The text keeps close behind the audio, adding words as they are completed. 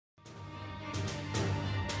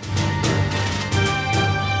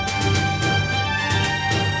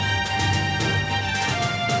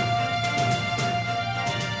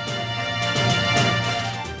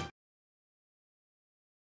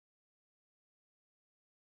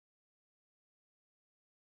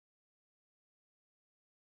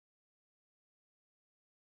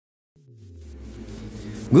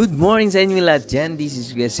Good morning sa inyo lahat dyan. This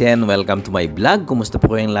is Quezon. Welcome to my vlog. Kumusta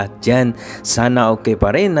po kayong lahat dyan? Sana okay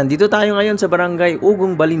pa rin. Nandito tayo ngayon sa Barangay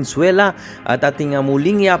Ugong, Valenzuela at ating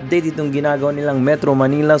muling i-update itong ginagawa nilang Metro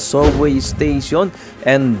Manila Subway Station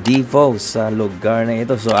and Depot sa lugar na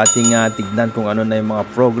ito. So ating tignan kung ano na yung mga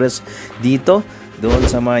progress dito, doon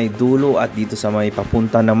sa may dulo at dito sa may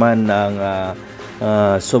papunta naman ng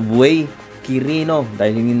Subway Quirino,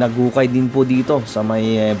 dahil naghukay din po dito sa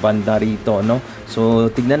may banda rito, no? So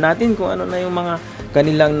tignan natin kung ano na yung mga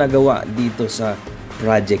kanilang nagawa dito sa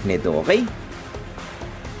project nito, okay?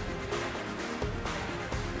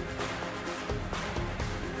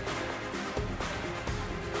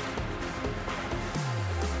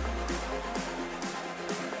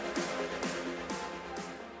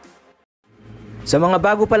 Sa mga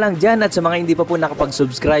bago pa lang dyan at sa mga hindi pa po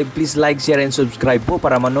nakapag-subscribe, please like, share, and subscribe po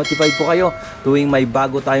para ma-notify po kayo tuwing may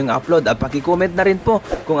bago tayong upload. At paki-comment na rin po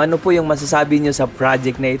kung ano po yung masasabi nyo sa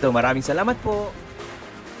project na ito. Maraming salamat po!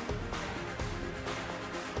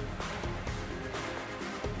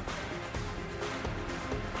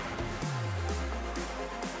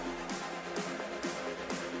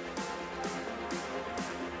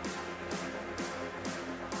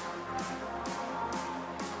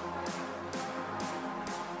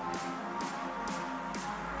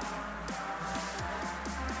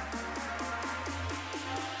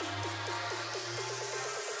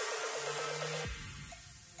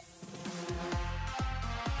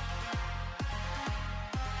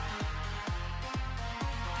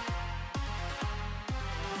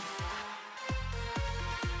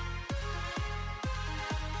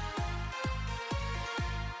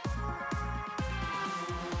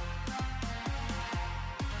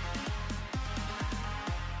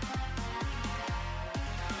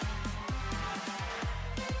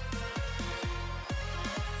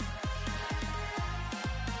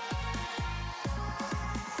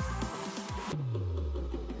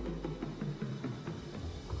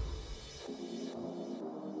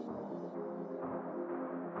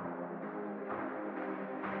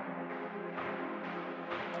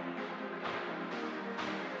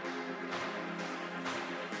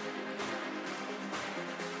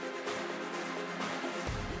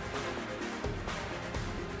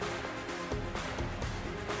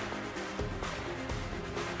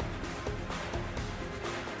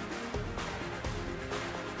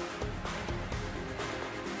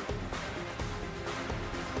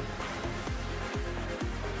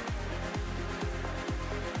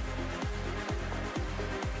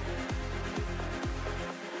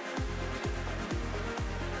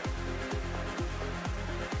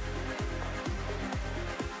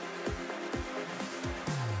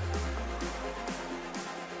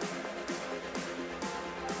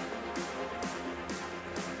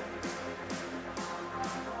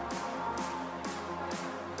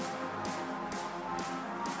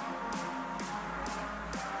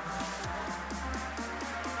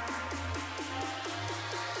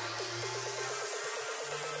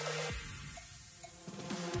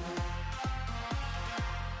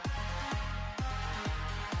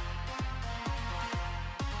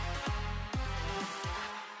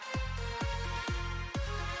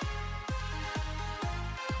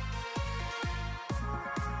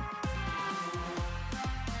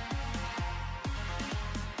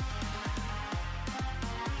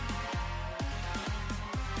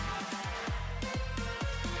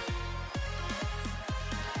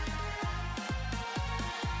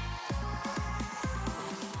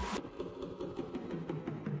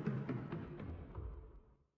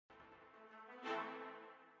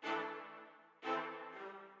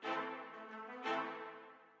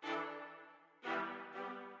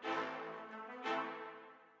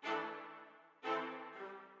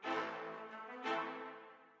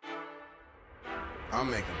 I'm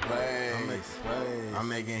making plays. I'm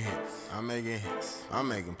making hits. I'm making hits. I'm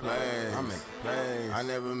making plays. I'm making plays. I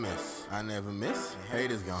never miss. I never miss.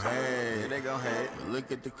 Haters gon' hate. Yeah, they gon' hate. But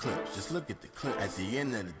look at the clips. Just look at the clips. At the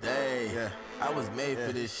end of the day, yeah, I was made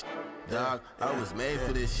for this shit, dog. I was made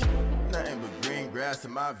for this shit. Nothing but green grass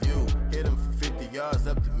in my view. Hit him for 50 yards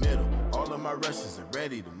up the middle. All of my rushes are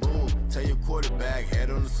ready to move. Tell your quarterback, head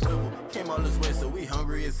on the swivel. Came all this way, so we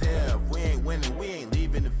hungry as hell. If we ain't winning, we ain't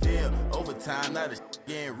leaving the field. Overtime, now the shit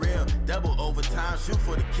getting real. Double overtime, shoot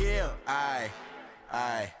for the kill. I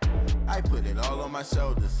put it all on my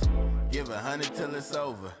shoulders. Give 100 till it's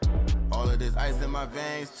over. All of this ice in my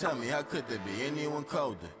veins, tell me how could there be anyone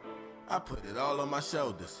colder? I put it all on my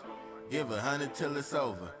shoulders. Give 100 till it's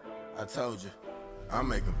over. I told you, I'm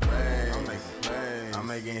making plays. I'm making plays. plays. I'm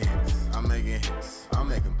making hits. I'm making hits. I'm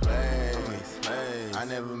making plays. I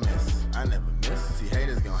never miss. I never miss. See,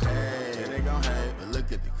 haters gon' hate. Yeah, they gon' hate. But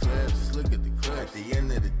look at the clips. Look at the clips. At the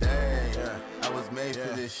end of the day, I was made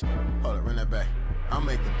for this shit. Hold it, run that back. I'm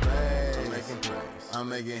making plays. I'm making plays. I'm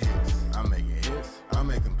making hits. I'm making hits. I'm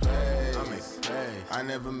making plays. I'm making plays. I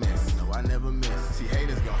never miss. No, I never miss. See,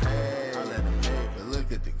 haters gon' hate. I let them hate. But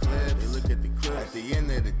look at the clips. Look at the clips. At the end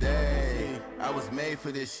of the day, I was made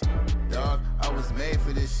for this shit. Dog, I was made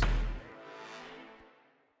for this shit.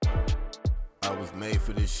 I was made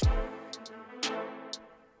for this shit.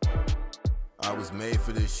 I was made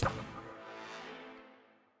for this shit.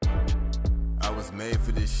 I was made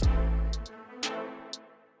for this shit.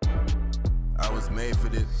 I was made for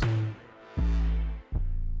this.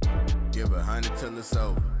 Give 100 till it's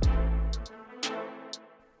over.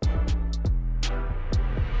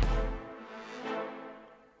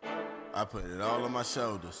 I put it all on my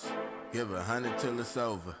shoulders. Give 100 till it's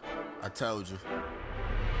over. I told you.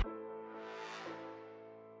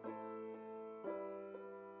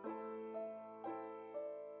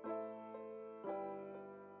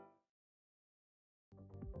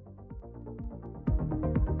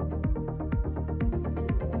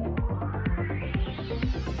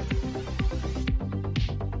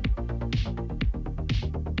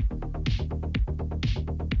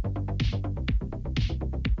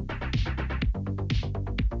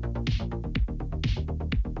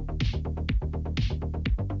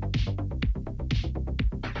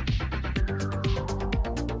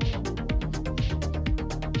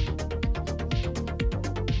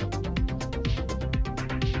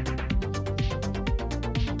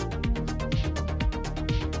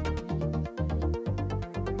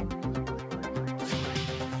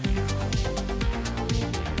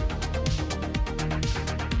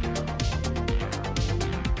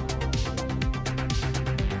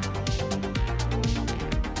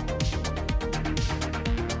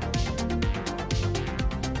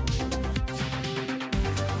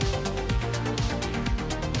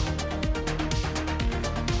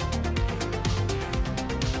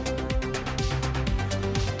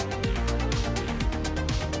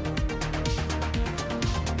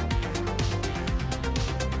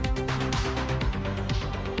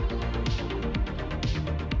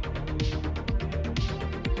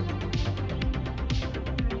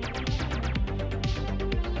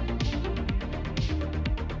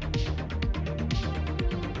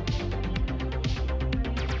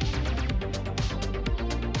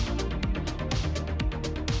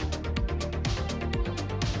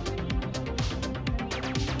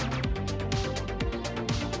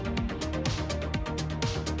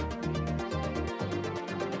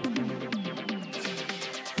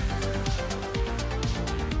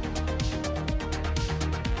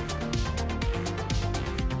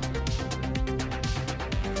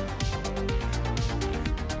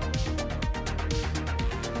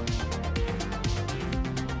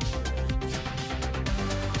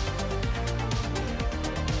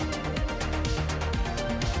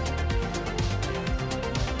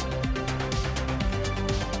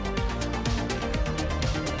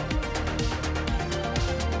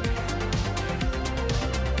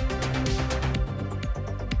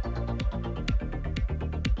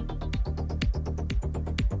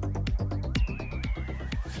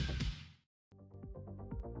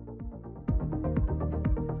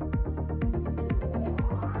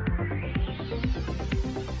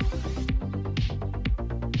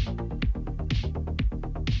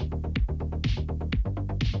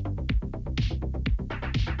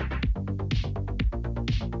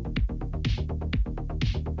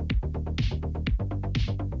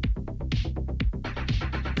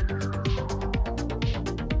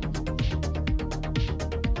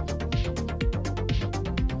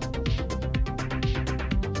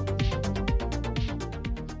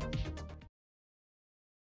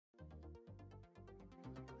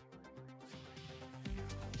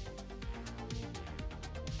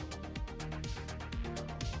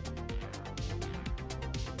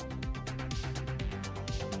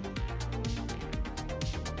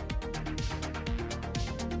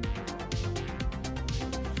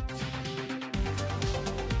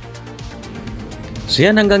 So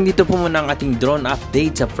yan, hanggang dito po muna ang ating drone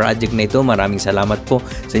update sa project na ito. Maraming salamat po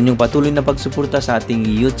sa inyong patuloy na pagsuporta sa ating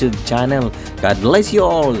YouTube channel. God bless you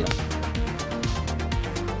all!